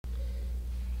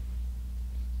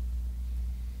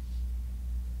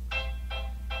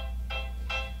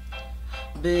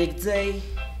Big day,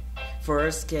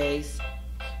 first case,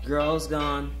 girls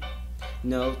gone,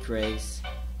 no trace.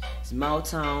 Small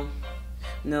town,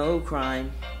 no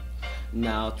crime.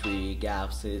 Now 3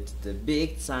 gaps, it's the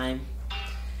big time.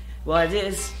 What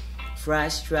is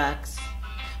fresh tracks?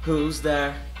 Who's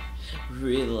there?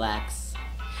 Relax.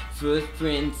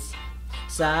 Footprints,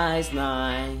 size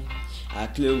 9. A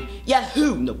clue,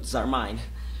 Yahoo! Notes are mine.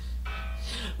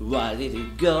 Why did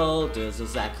it go? Does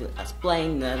exactly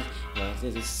explain it. What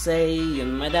did it say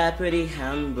in my deputy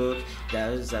handbook?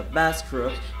 There's a bass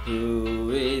crook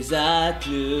who is a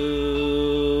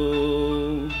clue.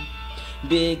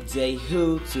 Big day,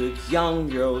 who took young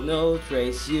girl? No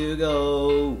trace, you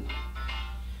go.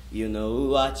 You know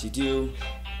what you do.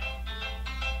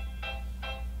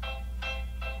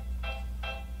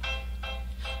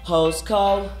 Host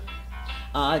call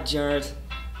adjourned.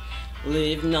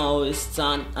 Leave no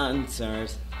stone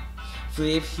unturned.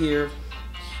 Flip here,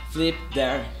 flip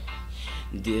there.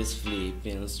 These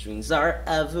flipping strings are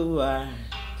everywhere.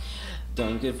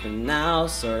 Don't give me now,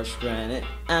 search, granite,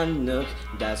 and nook.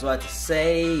 That's what you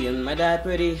say in my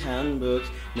deputy handbook.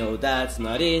 No, that's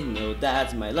not it. No,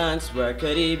 that's my lunch. Where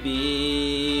could it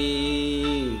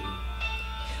be?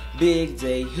 Big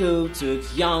day, who took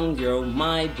young girl?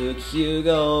 My book,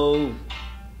 Hugo.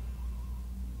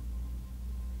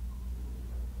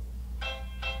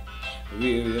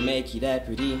 We will make it that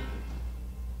pretty.